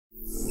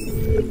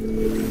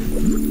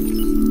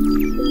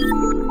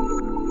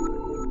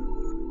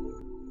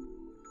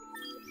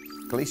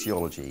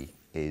Glaciology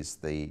is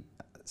the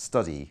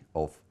study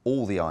of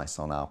all the ice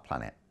on our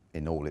planet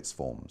in all its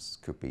forms.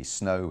 It could be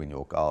snow in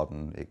your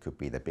garden, it could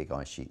be the big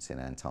ice sheets in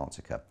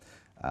Antarctica.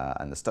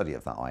 And the study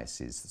of that ice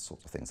is the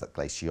sort of things that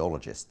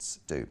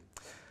glaciologists do.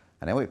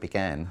 And how it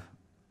began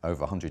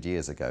over 100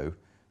 years ago,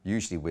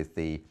 usually with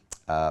the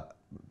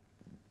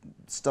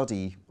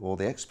study or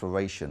the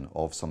exploration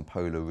of some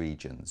polar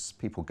regions.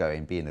 People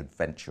going, being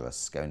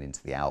adventurous, going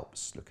into the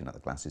Alps, looking at the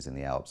glaciers in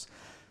the Alps,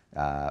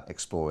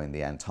 exploring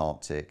the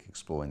Antarctic,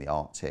 exploring the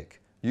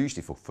Arctic,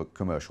 usually for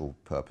commercial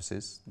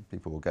purposes.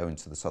 People will go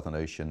into the Southern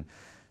Ocean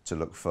to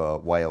look for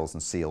whales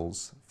and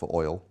seals for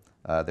oil.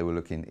 They were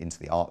looking into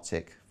the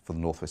Arctic for the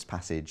Northwest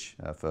Passage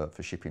for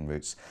shipping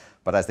routes.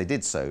 But as they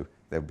did so,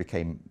 they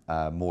became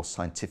more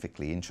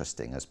scientifically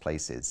interesting as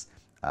places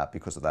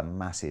because of the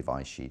massive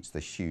ice sheets,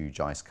 the huge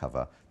ice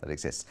cover that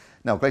exists.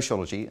 Now,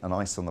 glaciology and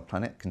ice on the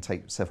planet can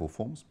take several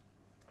forms.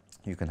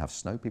 You can have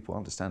snow. People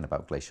understand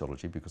about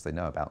glaciology because they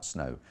know about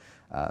snow.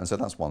 And so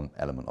that's one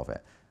element of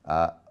it.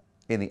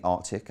 In the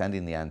Arctic and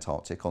in the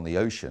Antarctic, on the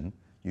ocean,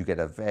 you get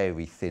a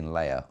very thin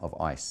layer of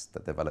ice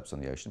that develops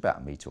on the ocean, about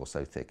a metre or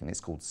so thick, and it's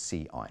called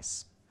sea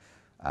ice.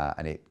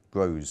 And it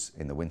grows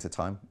in the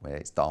wintertime where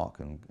it's dark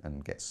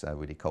and gets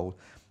really cold,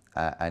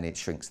 and it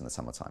shrinks in the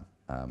summertime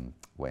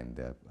when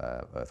the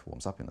Earth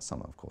warms up in the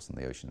summer, of course, and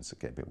the oceans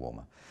get a bit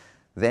warmer.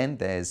 Then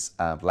there's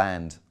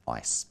land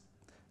ice.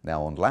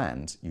 Now on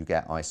land, you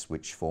get ice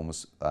which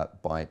forms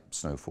by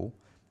snowfall,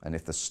 and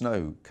if the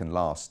snow can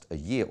last a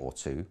year or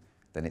two,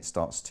 then it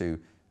starts to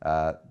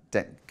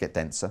get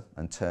denser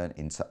and turn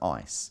into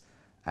ice.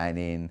 And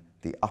in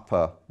the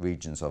upper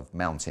regions of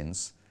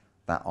mountains,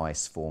 that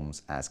ice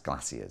forms as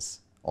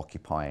glaciers,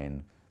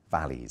 occupying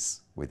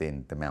valleys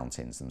within the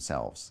mountains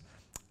themselves.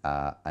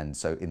 And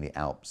so in the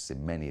Alps,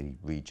 in many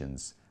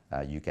regions,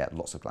 you get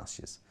lots of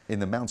glaciers. In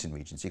the mountain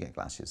regions, you get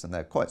glaciers, and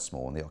they're quite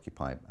small, and they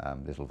occupy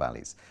little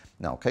valleys.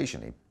 Now,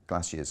 occasionally,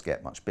 glaciers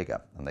get much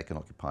bigger, and they can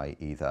occupy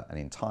either an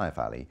entire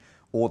valley,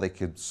 or they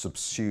could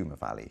subsume a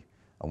valley.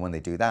 And when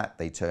they do that,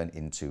 they turn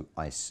into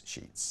ice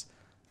sheets.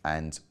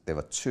 And there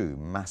are two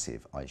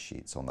massive ice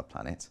sheets on the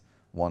planet.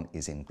 One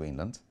is in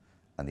Greenland,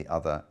 and the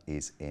other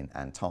is in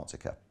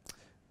Antarctica.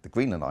 The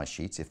Greenland ice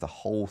sheet, if the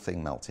whole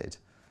thing melted,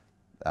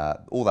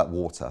 all that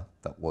water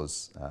that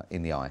was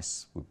in the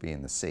ice would be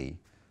in the sea,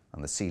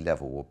 and the sea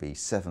level will be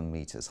 7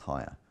 meters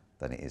higher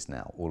than it is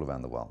now all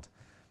around the world.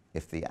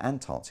 If the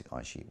Antarctic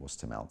ice sheet was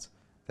to melt,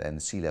 then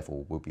the sea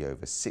level will be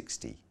over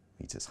 60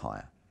 meters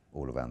higher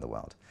all around the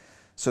world.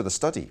 So the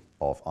study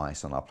of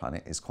ice on our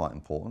planet is quite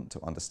important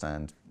to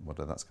understand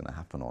whether that's going to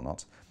happen or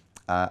not.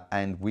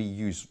 And we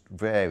use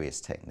various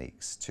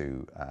techniques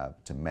to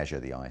measure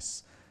the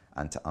ice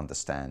and to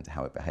understand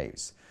how it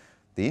behaves.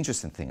 The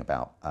interesting thing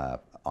about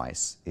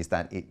ice is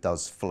that it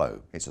does flow.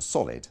 It's a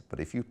solid, but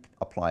if you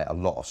apply a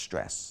lot of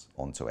stress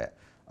onto it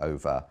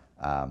over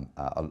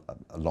a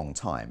long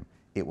time,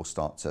 it will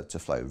start to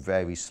flow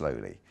very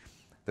slowly.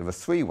 There are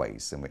three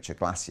ways in which a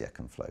glacier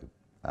can flow.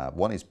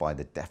 One is by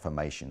the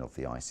deformation of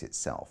the ice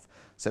itself.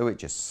 So it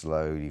just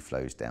slowly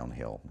flows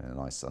downhill in a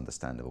nice,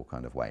 understandable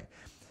kind of way.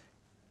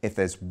 If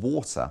there's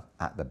water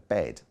at the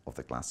bed of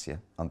the glacier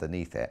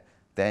underneath it,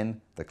 then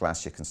the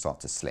glacier can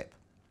start to slip,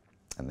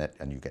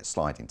 and you get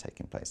sliding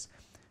taking place.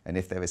 And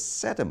if there is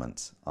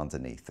sediment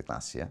underneath the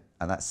glacier,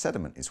 and that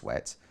sediment is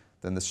wet,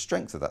 then the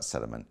strength of that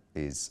sediment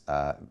is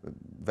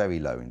very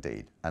low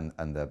indeed, and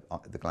the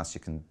glacier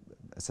can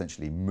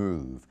essentially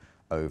move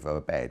over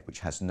a bed which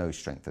has no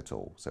strength at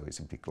all, so it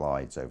simply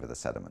glides over the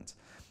sediment.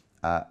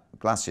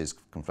 Glaciers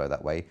can flow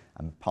that way,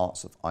 and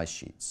parts of ice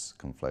sheets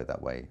can flow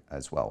that way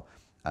as well.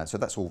 So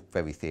that's all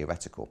very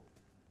theoretical.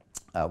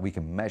 We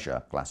can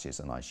measure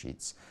glaciers and ice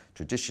sheets,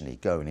 traditionally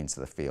going into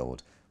the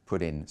field,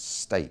 put in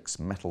stakes,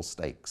 metal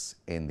stakes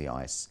in the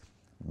ice,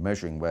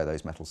 measuring where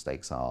those metal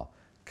stakes are,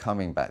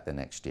 coming back the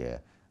next year,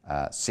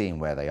 seeing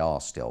where they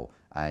are still,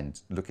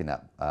 and looking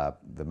at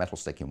the metal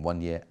stake in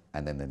 1 year,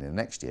 and then in the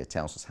next year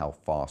tells us how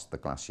fast the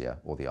glacier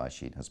or the ice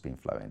sheet has been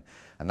flowing.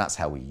 And that's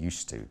how we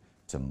used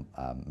to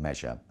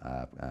measure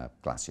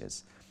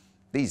glaciers.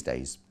 These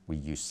days, we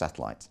use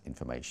satellite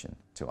information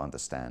to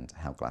understand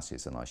how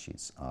glaciers and ice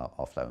sheets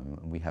are flowing.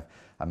 And we have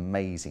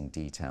amazing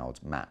detailed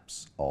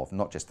maps of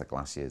not just the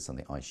glaciers and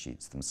the ice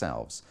sheets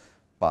themselves,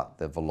 but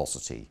the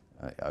velocity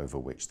over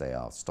which they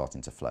are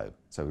starting to flow.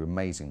 So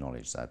amazing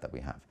knowledge that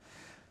we have.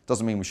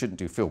 Doesn't mean we shouldn't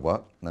do field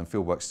work, and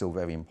field work's still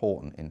very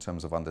important in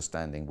terms of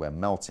understanding where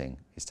melting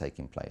is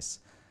taking place.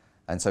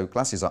 And so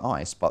glaciers are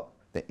ice, but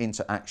the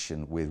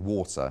interaction with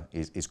water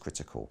is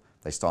critical.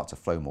 They start to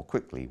flow more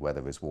quickly where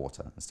there is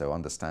water. And so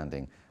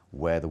understanding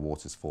where the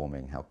water is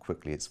forming, how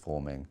quickly it's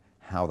forming,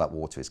 how that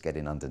water is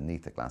getting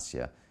underneath the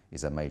glacier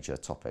is a major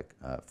topic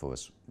for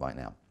us right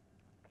now.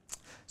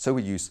 So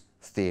we use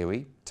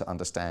theory to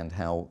understand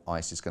how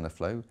ice is going to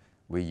flow.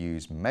 We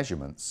use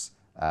measurements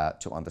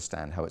to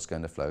understand how it's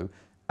going to flow.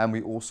 And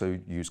we also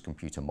use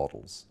computer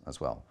models as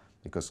well,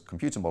 because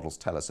computer models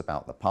tell us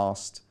about the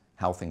past,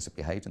 how things have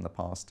behaved in the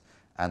past,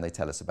 and they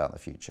tell us about the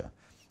future.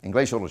 In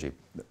glaciology,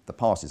 the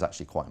past is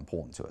actually quite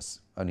important to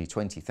us. Only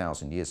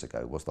 20,000 years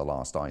ago was the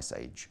last ice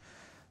age.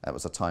 That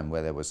was a time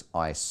where there was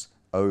ice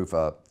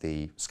over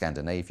the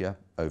Scandinavia,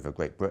 over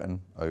Great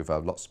Britain, over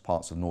lots of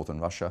parts of northern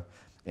Russia,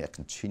 a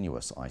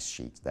continuous ice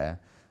sheet there.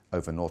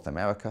 Over North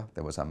America,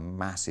 there was a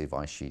massive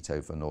ice sheet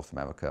over North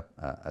America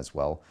as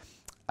well.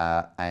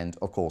 And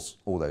of course,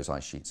 all those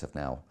ice sheets have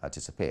now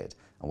disappeared.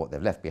 And what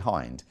they've left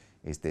behind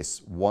is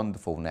this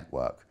wonderful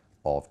network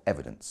of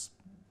evidence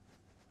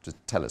to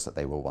tell us that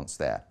they were once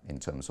there in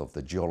terms of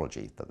the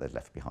geology that they've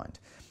left behind.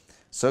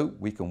 So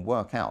we can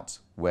work out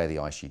where the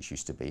ice sheets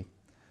used to be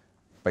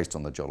based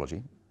on the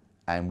geology,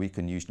 and we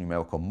can use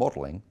numerical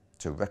modelling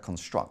to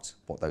reconstruct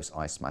what those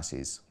ice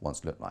masses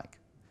once looked like,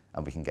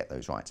 and we can get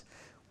those right.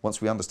 Once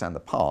we understand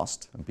the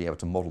past and be able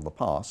to model the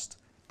past,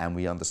 and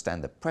we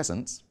understand the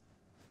present,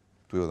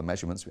 through all the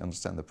measurements we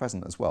understand the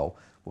present as well,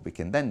 what we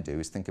can then do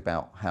is think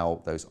about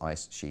how those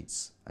ice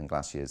sheets and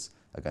glaciers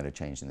are going to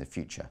change in the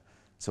future.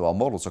 So our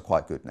models are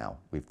quite good now.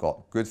 We've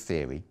got good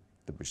theory,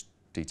 which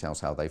details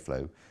how they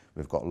flow.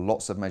 We've got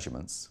lots of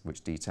measurements,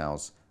 which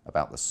details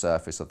about the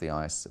surface of the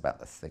ice, about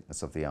the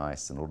thickness of the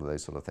ice, and all of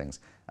those sort of things.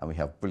 And we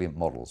have brilliant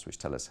models which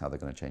tell us how they're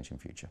going to change in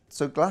future.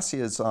 So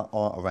glaciers are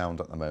around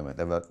at the moment.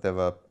 There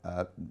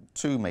are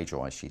two major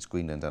ice sheets,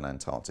 Greenland and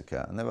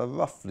Antarctica, and there are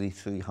roughly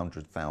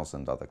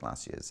 300,000 other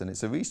glaciers. And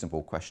it's a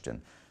reasonable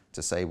question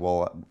to say,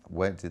 well,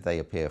 where did they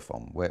appear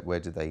from? Where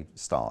did they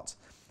start?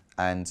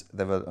 And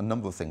there are a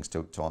number of things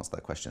to answer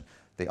that question.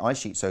 The ice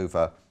sheets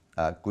over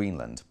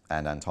Greenland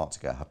and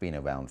Antarctica have been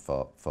around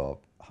for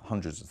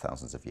hundreds of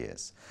thousands of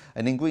years.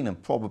 And in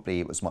Greenland, probably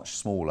it was much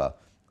smaller,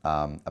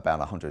 about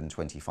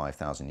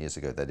 125,000 years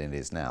ago than it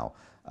is now.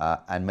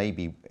 And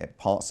maybe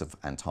parts of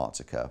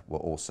Antarctica were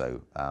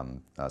also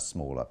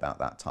smaller about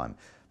that time.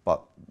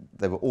 But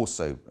they were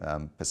also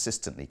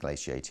persistently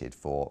glaciated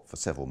for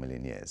several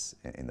million years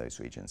in those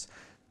regions.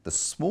 The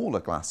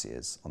smaller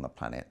glaciers on the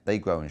planet, they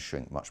grow and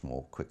shrink much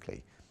more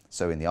quickly.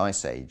 So in the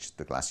Ice Age,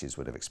 the glaciers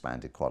would have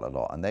expanded quite a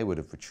lot, and they would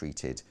have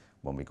retreated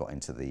when we got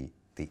into the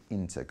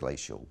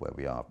interglacial, where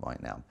we are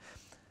right now.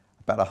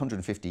 About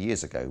 150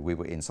 years ago, we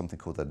were in something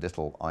called the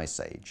Little Ice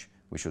Age,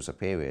 which was a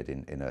period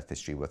in Earth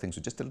history where things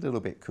were just a little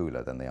bit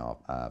cooler than they are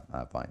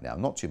right now.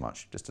 Not too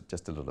much, just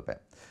a little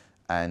bit.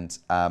 And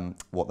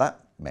what that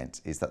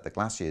meant is that the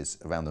glaciers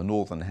around the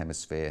Northern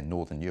Hemisphere,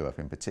 Northern Europe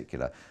in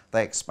particular,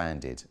 they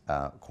expanded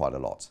quite a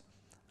lot.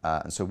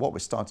 And so what we're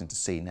starting to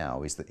see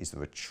now is the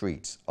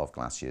retreat of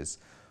glaciers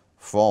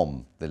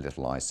from the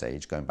Little Ice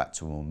Age, going back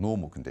to more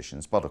normal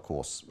conditions. But of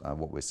course,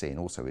 what we're seeing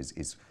also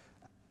is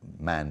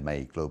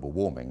man-made global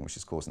warming, which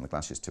is causing the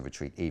glaciers to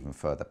retreat even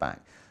further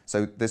back.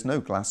 So there's no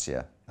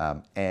glacier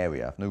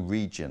area, no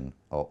region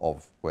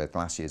of where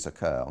glaciers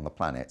occur on the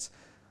planet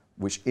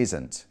which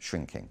isn't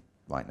shrinking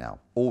right now.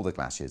 All the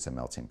glaciers are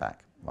melting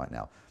back right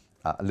now.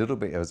 A little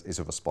bit is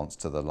a response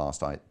to the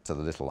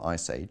Little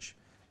Ice Age,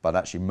 but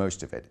actually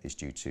most of it is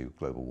due to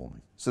global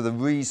warming. So the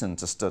reason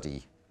to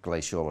study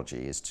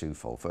glaciology is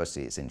twofold.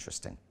 Firstly, it's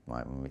interesting,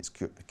 right? I mean, it's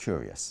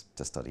curious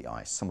to study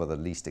ice. Some of the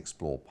least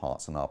explored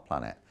parts on our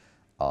planet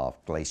are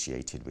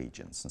glaciated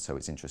regions, and so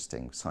it's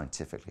interesting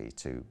scientifically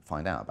to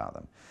find out about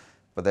them.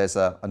 But there's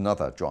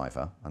another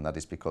driver, and that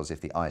is because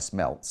if the ice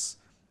melts,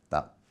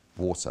 that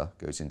water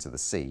goes into the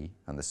sea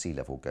and the sea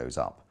level goes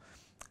up.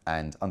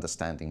 And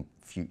understanding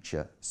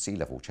future sea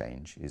level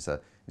change is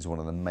one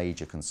of the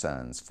major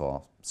concerns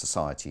for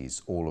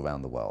societies all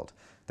around the world.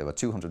 There are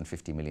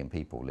 250 million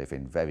people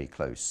living very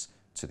close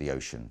to the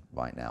ocean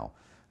right now.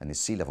 And if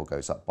sea level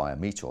goes up by a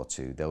metre or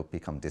two, they'll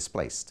become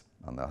displaced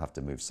and they'll have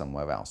to move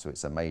somewhere else. So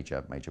it's a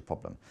major, major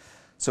problem.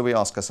 So we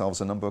ask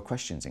ourselves a number of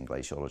questions in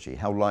glaciology.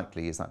 How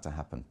likely is that to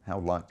happen? How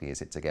likely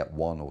is it to get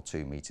 1 or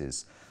 2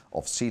 metres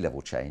of sea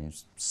level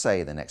change,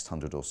 say, the next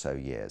 100 or so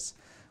years?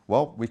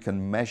 Well, we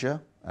can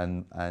measure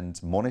and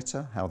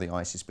monitor how the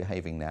ice is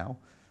behaving now.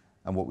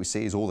 And what we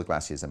see is all the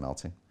glaciers are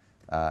melting.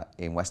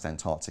 In West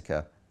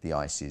Antarctica, the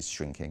ice is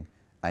shrinking.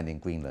 And in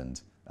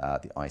Greenland,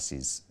 the ice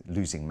is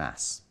losing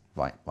mass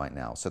right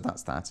now. So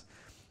that's that.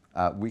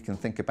 We can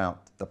think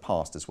about the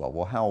past as well.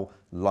 Well, how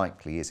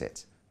likely is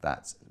it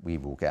that we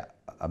will get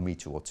a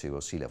metre or 2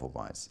 of sea level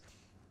rise?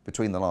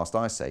 Between the last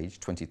ice age,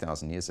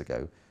 20,000 years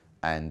ago,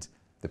 and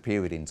the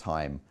period in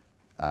time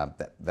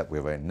that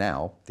we're in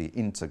now, the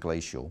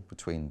interglacial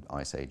between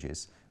ice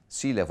ages,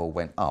 sea level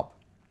went up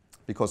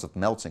because of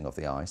melting of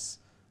the ice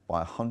by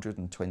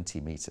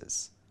 120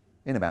 metres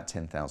in about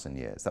 10,000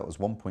 years. That was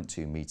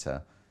 1.2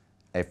 metre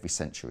every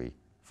century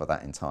for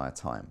that entire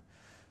time.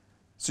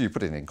 So you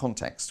put it in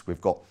context,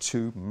 we've got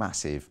 2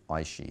 massive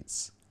ice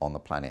sheets on the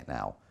planet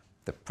now.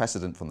 The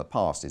precedent from the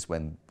past is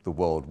when the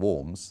world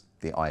warms,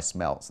 the ice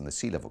melts and the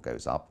sea level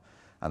goes up.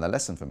 And the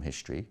lesson from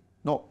history,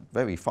 not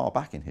very far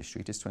back in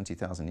history, just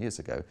 20,000 years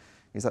ago,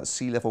 is that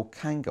sea level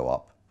can go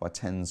up by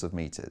tens of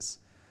metres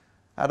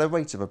at a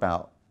rate of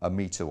about a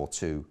metre or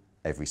 2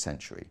 every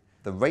century.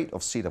 The rate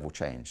of sea level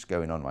change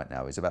going on right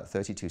now is about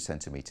 32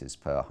 centimetres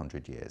per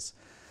 100 years.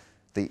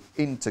 The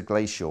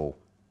interglacial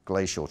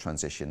glacial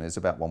transition is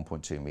about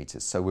 1.2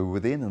 meters. So we're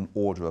within an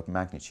order of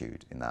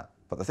magnitude in that.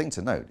 But the thing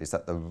to note is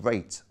that the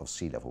rate of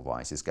sea level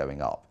rise is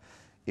going up.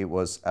 It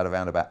was at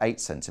around about 8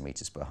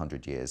 centimeters per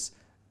 100 years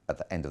at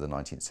the end of the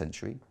 19th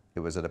century.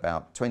 It was at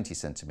about 20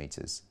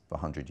 centimeters per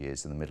 100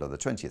 years in the middle of the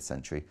 20th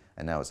century,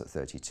 and now it's at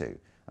 32.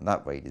 And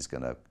that rate is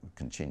going to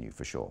continue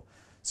for sure.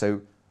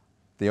 So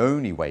the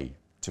only way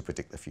to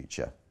predict the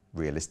future,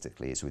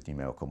 realistically, is with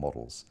numerical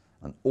models.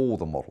 And all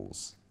the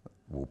models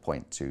will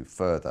point to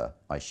further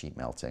ice sheet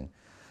melting.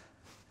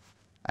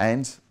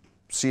 And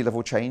sea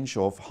level change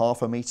of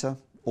 0.5 meter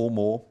or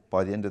more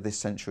by the end of this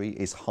century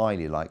is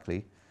highly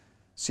likely.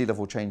 Sea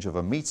level change of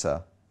 1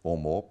 meter or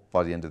more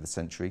by the end of the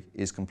century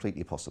is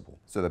completely possible.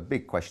 So the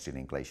big question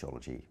in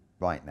glaciology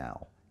right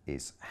now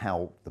is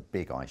how the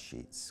big ice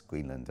sheets,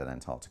 Greenland and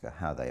Antarctica,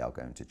 how they are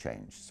going to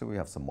change. So we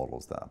have some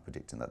models that are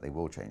predicting that they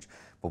will change.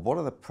 But what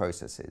are the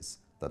processes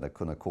that are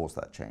going to cause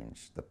that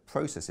change? The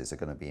processes are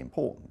going to be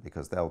important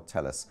because they'll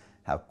tell us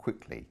how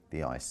quickly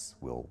the ice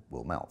will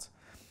melt.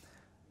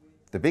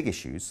 The big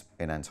issues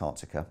in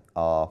Antarctica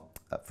are,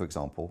 for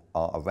example,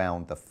 are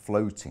around the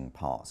floating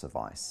parts of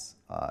ice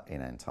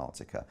in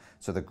Antarctica.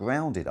 So the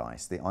grounded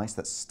ice, the ice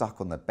that's stuck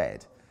on the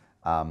bed,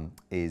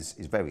 is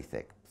very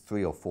thick,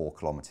 3 or 4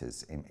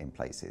 kilometers in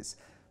places.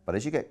 But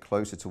as you get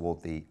closer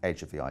toward the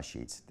edge of the ice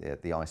sheet,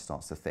 the ice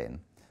starts to thin,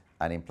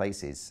 and in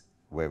places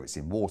where it's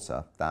in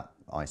water, that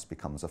ice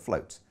becomes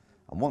afloat.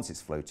 And once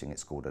it's floating,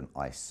 it's called an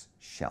ice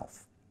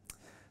shelf.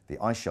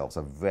 The ice shelves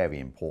are very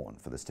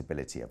important for the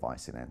stability of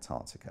ice in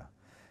Antarctica.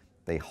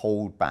 They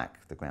hold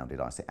back the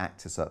grounded ice. They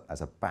act as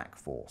a back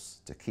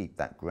force to keep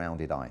that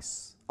grounded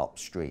ice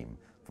upstream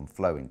from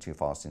flowing too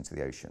fast into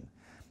the ocean.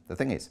 The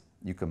thing is,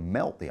 you can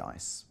melt the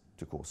ice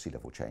to cause sea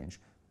level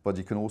change, but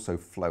you can also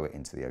flow it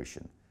into the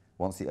ocean.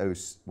 Once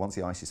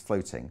the ice is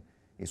floating,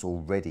 it's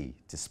already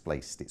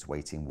displaced its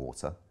weight in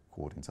water,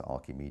 according to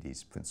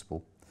Archimedes'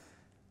 principle,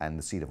 and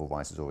the sea level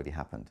rise has already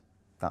happened.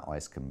 That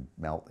ice can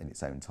melt in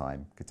its own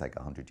time, could take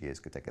 100 years,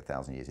 could take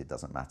 1,000 years, it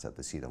doesn't matter,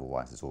 the sea level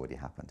rise has already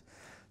happened.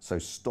 So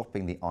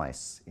stopping the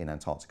ice in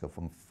Antarctica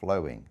from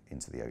flowing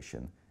into the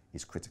ocean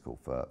is critical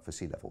for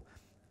sea level.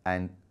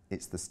 And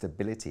it's the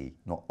stability,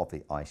 not of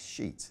the ice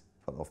sheet,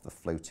 but of the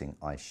floating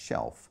ice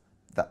shelf,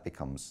 that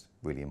becomes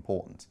really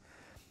important.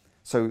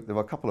 So there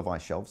are a couple of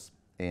ice shelves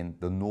in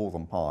the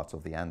northern part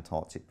of the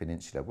Antarctic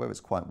Peninsula, where it's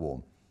quite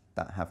warm,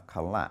 that have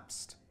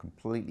collapsed,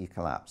 completely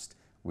collapsed,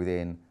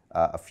 within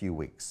a few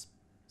weeks.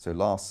 So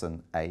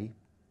Larsen A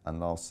and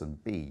Larsen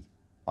B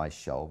ice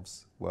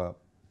shelves were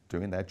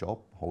doing their job,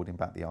 holding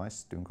back the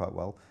ice, doing quite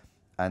well.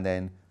 And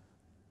then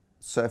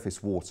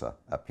surface water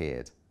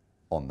appeared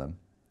on them.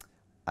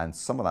 And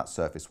some of that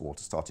surface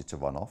water started to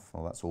run off.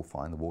 Well, that's all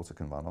fine, the water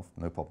can run off,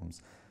 no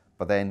problems.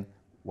 But then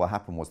what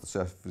happened was the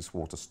surface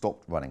water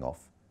stopped running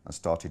off and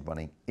started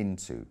running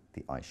into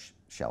the ice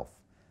shelf.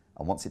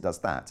 And once it does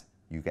that,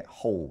 you get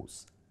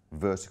holes,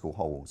 vertical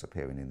holes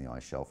appearing in the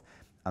ice shelf,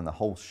 and the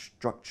whole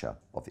structure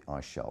of the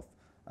ice shelf,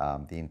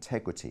 the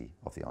integrity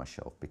of the ice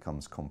shelf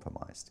becomes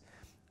compromised.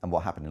 And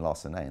what happened in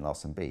Larsen A and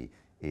Larsen B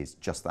is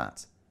just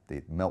that.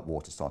 The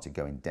meltwater started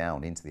going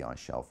down into the ice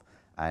shelf,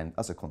 and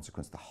as a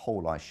consequence, the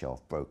whole ice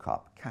shelf broke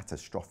up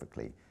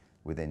catastrophically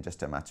within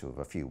just a matter of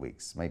a few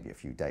weeks, maybe a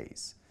few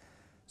days.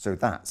 So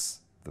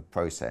that's the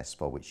process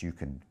by which you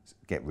can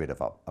get rid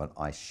of an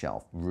ice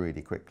shelf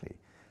really quickly.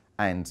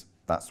 And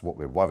that's what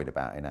we're worried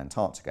about in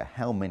Antarctica.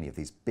 How many of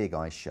these big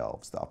ice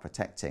shelves that are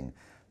protecting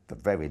the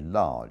very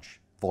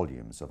large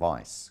volumes of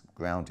ice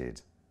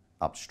grounded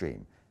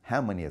upstream,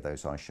 how many of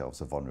those ice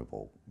shelves are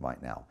vulnerable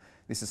right now?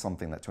 This is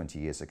something that 20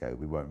 years ago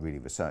we weren't really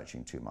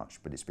researching too much,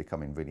 but it's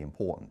becoming really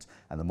important.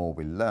 And the more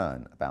we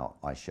learn about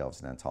ice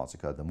shelves in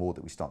Antarctica, the more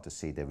that we start to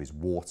see there is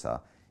water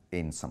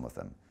in some of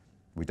them.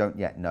 We don't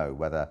yet know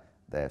whether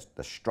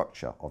the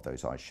structure of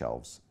those ice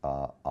shelves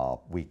are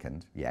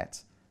weakened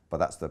yet, but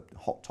that's the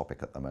hot topic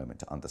at the moment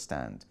to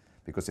understand,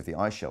 because if the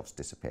ice shelves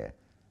disappear,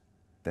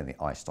 then the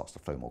ice starts to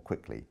flow more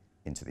quickly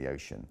into the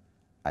ocean,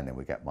 and then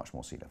we get much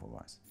more sea level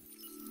rise.